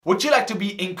Would you like to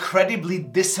be incredibly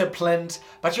disciplined,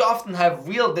 but you often have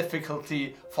real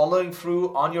difficulty following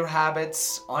through on your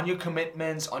habits, on your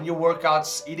commitments, on your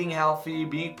workouts, eating healthy,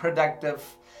 being productive,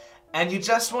 and you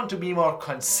just want to be more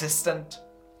consistent?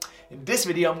 In this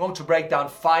video, I'm going to break down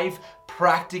 5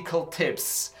 practical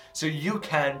tips so you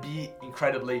can be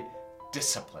incredibly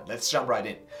disciplined. Let's jump right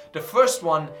in. The first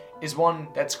one is one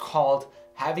that's called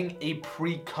having a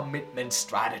pre-commitment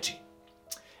strategy.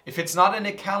 If it's not in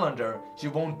a calendar, you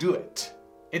won't do it.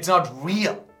 It's not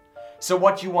real. So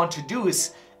what you want to do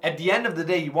is, at the end of the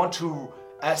day, you want to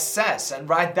assess and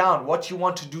write down what you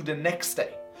want to do the next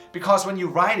day. Because when you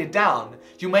write it down,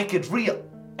 you make it real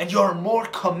and you're more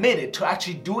committed to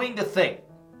actually doing the thing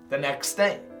the next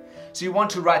day. So you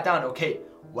want to write down, okay,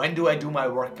 when do I do my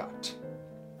workout?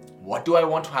 What do I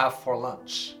want to have for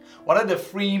lunch? What are the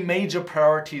 3 major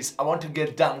priorities I want to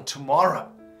get done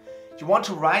tomorrow? You want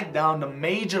to write down the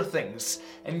major things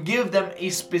and give them a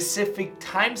specific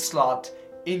time slot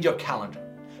in your calendar.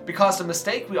 Because the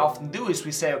mistake we often do is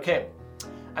we say, okay,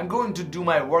 I'm going to do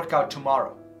my workout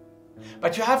tomorrow.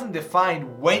 But you haven't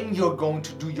defined when you're going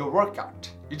to do your workout.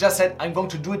 You just said, I'm going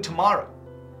to do it tomorrow.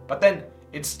 But then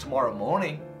it's tomorrow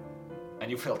morning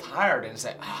and you feel tired and you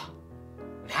say,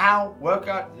 now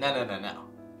workout?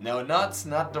 No, that's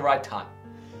not the right time.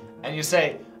 And you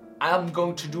say, I'm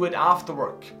going to do it after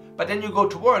work. But then you go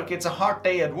to work, it's a hard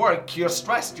day at work, you're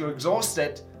stressed, you're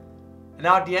exhausted. And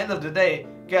now at the end of the day,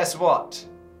 guess what?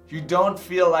 You don't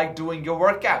feel like doing your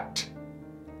workout.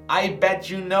 I bet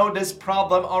you know this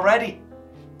problem already.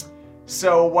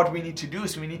 So what we need to do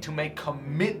is we need to make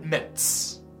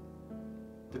commitments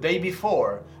the day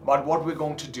before about what we're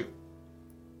going to do.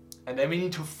 And then we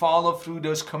need to follow through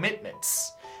those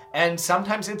commitments. And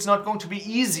sometimes it's not going to be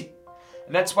easy.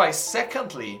 And that's why,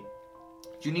 secondly,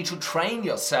 you need to train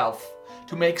yourself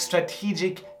to make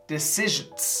strategic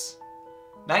decisions.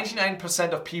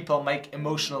 99% of people make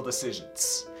emotional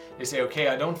decisions. They say, okay,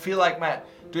 I don't feel like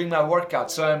doing my workout,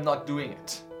 so I'm not doing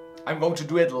it. I'm going to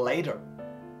do it later.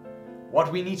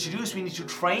 What we need to do is we need to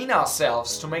train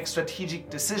ourselves to make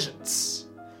strategic decisions.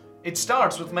 It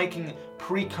starts with making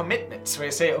pre-commitments where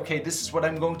you say, okay, this is what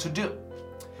I'm going to do.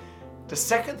 The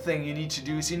second thing you need to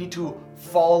do is you need to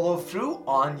follow through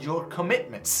on your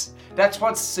commitments. That's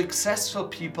what successful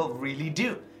people really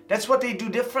do. That's what they do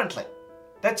differently.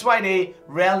 That's why they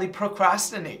rarely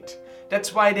procrastinate.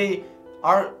 That's why they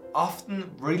are often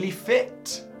really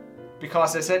fit.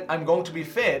 Because they said, I'm going to be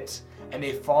fit, and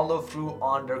they follow through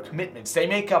on their commitments. They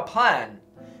make a plan,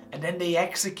 and then they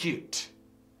execute.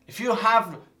 If you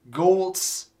have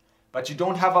goals, but you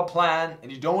don't have a plan,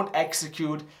 and you don't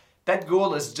execute, that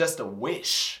goal is just a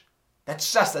wish.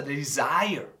 That's just a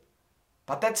desire.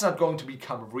 But that's not going to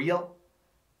become real.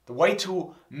 The way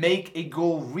to make a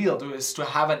goal real is to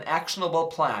have an actionable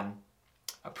plan,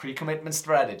 a pre-commitment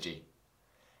strategy,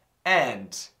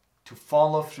 and to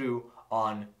follow through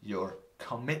on your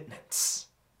commitments.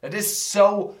 That is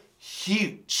so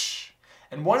huge.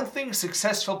 And one thing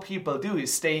successful people do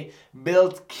is they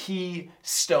build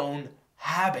keystone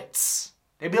habits.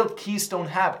 They build keystone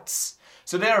habits.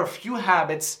 So there are a few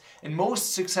habits in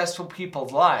most successful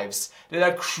people's lives that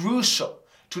are crucial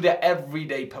to their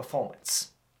everyday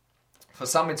performance. For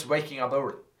some, it's waking up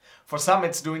early. For some,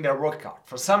 it's doing their workout.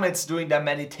 For some, it's doing their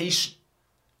meditation.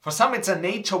 For some, it's a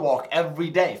nature walk every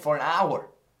day for an hour.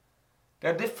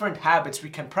 There are different habits we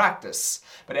can practice,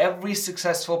 but every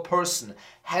successful person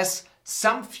has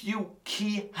some few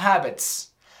key habits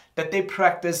that they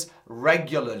practice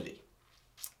regularly.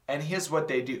 And here's what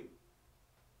they do.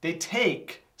 They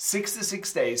take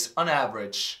 66 days on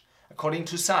average, according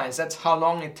to science. That's how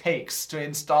long it takes to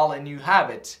install a new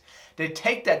habit. They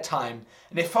take that time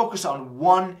and they focus on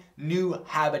one new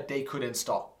habit they could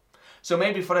install. So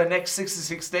maybe for the next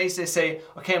 66 days they say,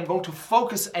 okay, I'm going to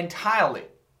focus entirely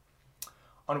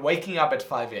on waking up at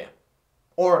 5 a.m.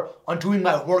 or on doing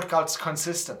my workouts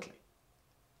consistently.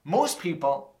 Most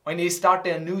people, when they start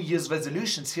their New Year's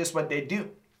resolutions, here's what they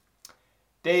do.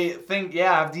 They think, I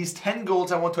have these 10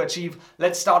 goals I want to achieve.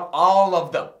 Let's start all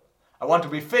of them. I want to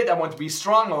be fit. I want to be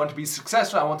strong. I want to be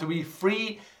successful. I want to be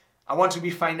free. I want to be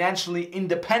financially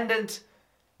independent.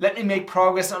 Let me make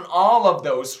progress on all of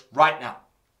those right now.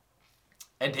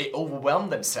 And they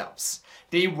overwhelm themselves.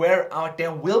 They wear out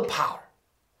their willpower.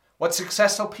 What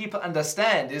successful people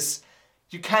understand is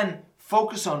you can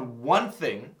focus on one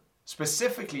thing,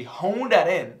 specifically hone that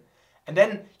in, and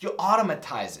then you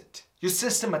automatize it. You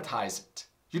systematize it.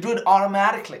 You do it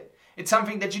automatically. It's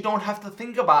something that you don't have to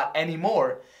think about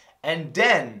anymore. And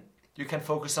then you can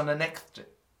focus on the next thing.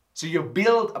 So you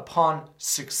build upon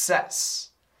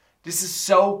success. This is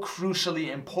so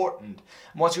crucially important.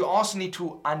 And what you also need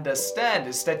to understand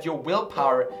is that your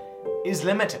willpower is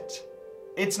limited.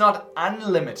 It's not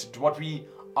unlimited, what we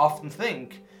often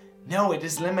think. No, it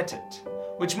is limited.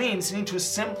 Which means you need to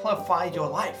simplify your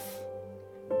life.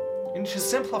 You need to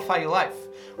simplify your life.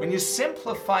 When you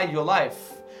simplify your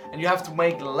life and you have to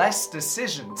make less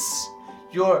decisions,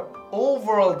 your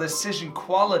overall decision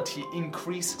quality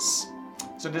increases.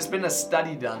 So there's been a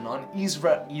study done on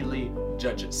Israeli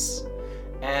judges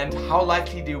and how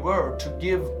likely they were to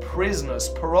give prisoners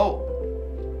parole.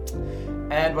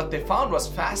 And what they found was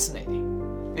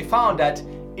fascinating. They found that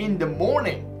in the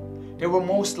morning, they were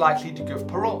most likely to give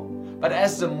parole. But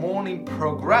as the morning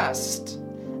progressed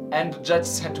and the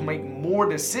judges had to make more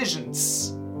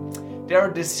decisions,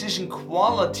 their decision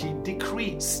quality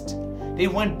decreased. They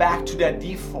went back to their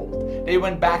default. They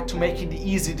went back to making the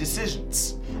easy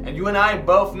decisions. And you and I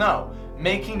both know,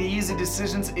 making the easy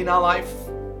decisions in our life,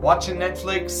 watching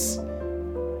Netflix,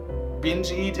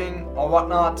 binge eating or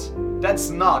whatnot,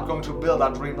 that's not going to build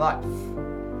our dream life.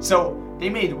 So they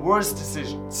made worse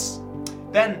decisions.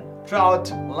 Then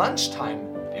throughout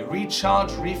lunchtime, they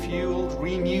recharged, refueled,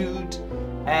 renewed,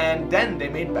 and then they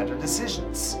made better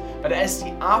decisions. But as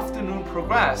the afternoon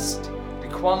progressed, the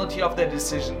quality of their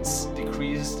decisions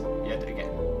decreased yet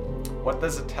again. What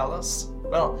does it tell us?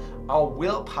 Well, our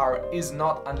willpower is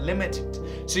not unlimited.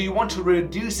 So you want to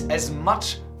reduce as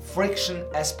much friction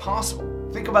as possible.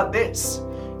 Think about this.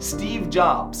 Steve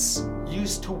Jobs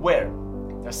used to wear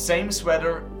the same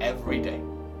sweater every day.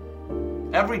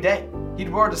 Every day, he'd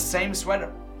wear the same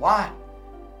sweater. Why?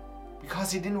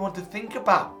 Because he didn't want to think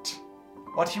about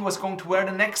what he was going to wear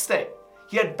the next day.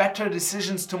 He had better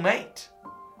decisions to make.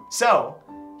 So,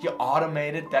 he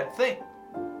automated that thing.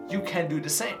 You can do the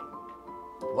same.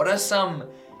 What are some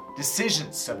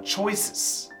decisions, some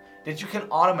choices that you can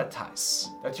automatize,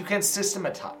 that you can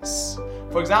systematize?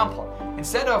 For example,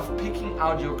 instead of picking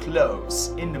out your clothes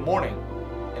in the morning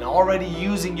and already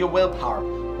using your willpower,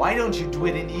 why don't you do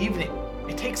it in the evening?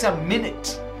 It takes a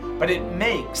minute, but it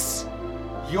makes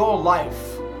your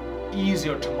life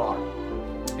easier tomorrow.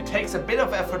 It takes a bit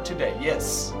of effort today,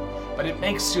 yes, but it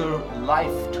makes your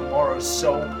life tomorrow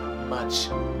so much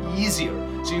easier.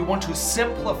 So you want to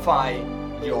simplify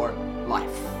your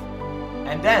life.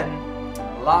 And then,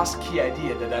 last key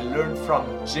idea that I learned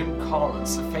from Jim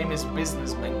Collins, the famous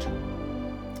business mentor,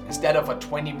 instead of a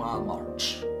 20-mile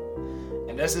march.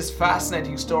 And there's this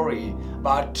fascinating story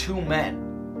about two men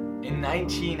in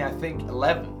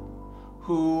 1911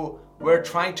 who were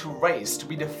trying to race to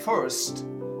be the first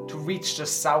to reach the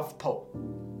South Pole.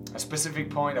 A specific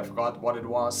point, I forgot what it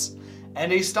was.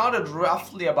 And they started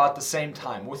roughly about the same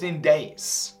time, within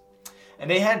days. And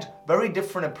they had very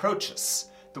different approaches.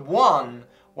 The one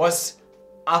was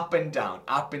up and down,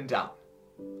 up and down.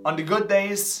 On the good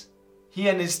days, he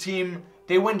and his team,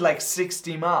 they went like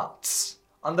 60 miles.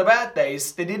 On the bad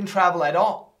days, they didn't travel at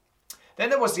all. Then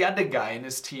there was the other guy in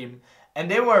his team, and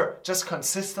they were just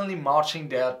consistently marching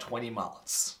their 20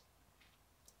 miles.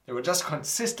 They were just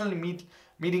consistently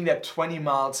meeting that 20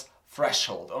 miles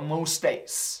threshold on most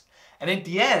days. And at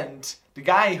the end, the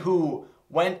guy who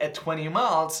went at 20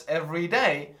 miles every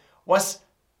day was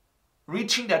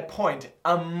reaching that point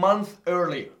a month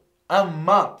earlier than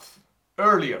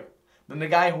the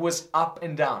guy who was up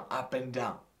and down, up and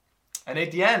down. And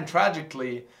at the end,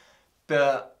 tragically,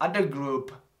 the other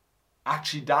group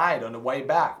actually died on the way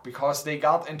back because they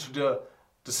got into the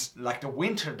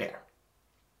winter there.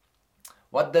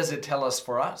 What does it tell us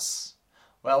for us?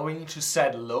 Well, we need to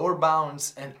set lower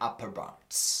bounds and upper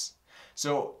bounds.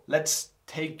 So let's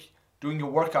take doing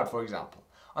your workout, for example.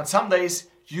 On some days,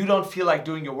 you don't feel like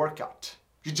doing your workout.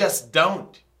 You just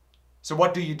don't. So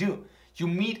what do? You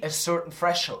meet a certain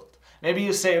threshold. Maybe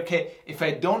you say, okay, if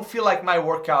I don't feel like my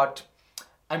workout,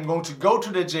 I'm going to go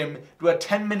to the gym, do a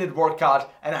 10-minute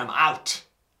workout, and I'm out.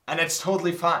 And it's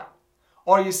totally fine.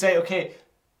 Or you say, okay,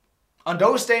 on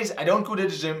those days, I don't go to the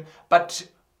gym, but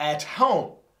at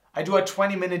home, I do a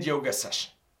 20-minute yoga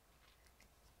session.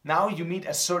 Now you meet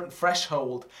a certain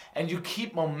threshold and you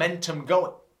keep momentum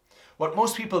going. What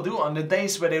most people do on the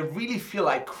days where they really feel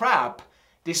like crap,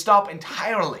 they stop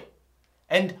entirely.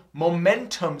 And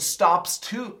momentum stops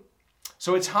too.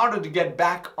 So it's harder to get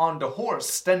back on the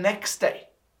horse the next day.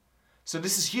 So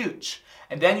this is huge.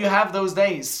 And then you have those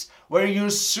days where you're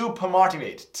super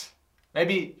motivated.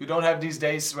 Maybe you don't have these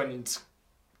days when it's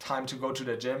time to go to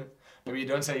the gym. Maybe you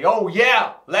don't say, oh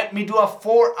yeah, let me do a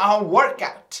 4-hour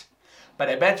workout. But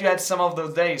I bet you had some of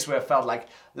those days where I felt like,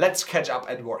 let's catch up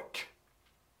at work.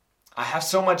 I have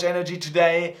so much energy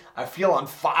today. I feel on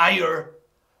fire.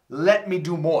 Let me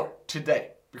do more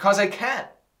today because I can.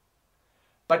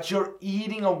 but you're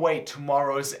eating away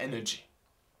tomorrow's energy.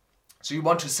 So you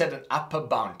want to set an upper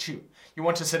bound too. You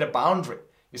want to set a boundary.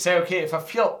 You say, okay, if I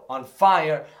feel on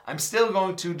fire, I'm still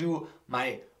going to do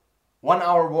my 1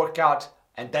 hour workout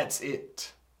and that's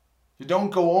it. You don't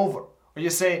go over. Or you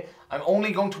say, I'm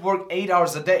only going to work 8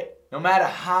 hours a day, no matter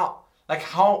how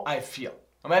I feel,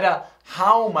 no matter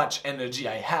how much energy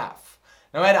I have,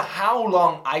 no matter how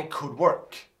long I could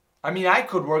work. I mean, I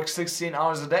could work 16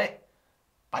 hours a day,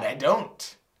 but I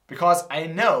don't, because I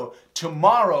know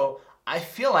tomorrow I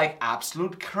feel like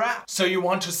absolute crap. So you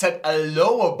want to set a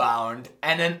lower bound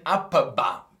and an upper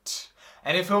bound.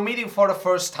 And if you're meeting for the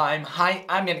first time, hi,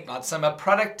 I'm Yannick Matz, I'm a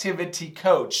productivity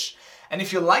coach. And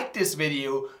if you like this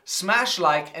video, smash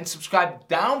like and subscribe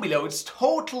down below. It's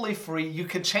totally free. You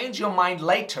can change your mind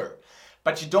later.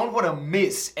 But you don't want to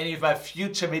miss any of my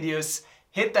future videos.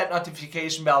 Hit that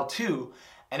notification bell too.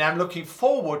 And I'm looking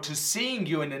forward to seeing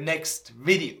you in the next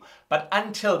video. But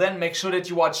until then, make sure that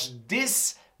you watch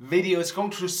this video. It's going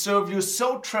to serve you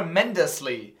so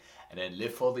tremendously. And then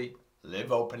live fully,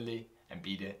 live openly, and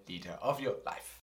be the leader of your life.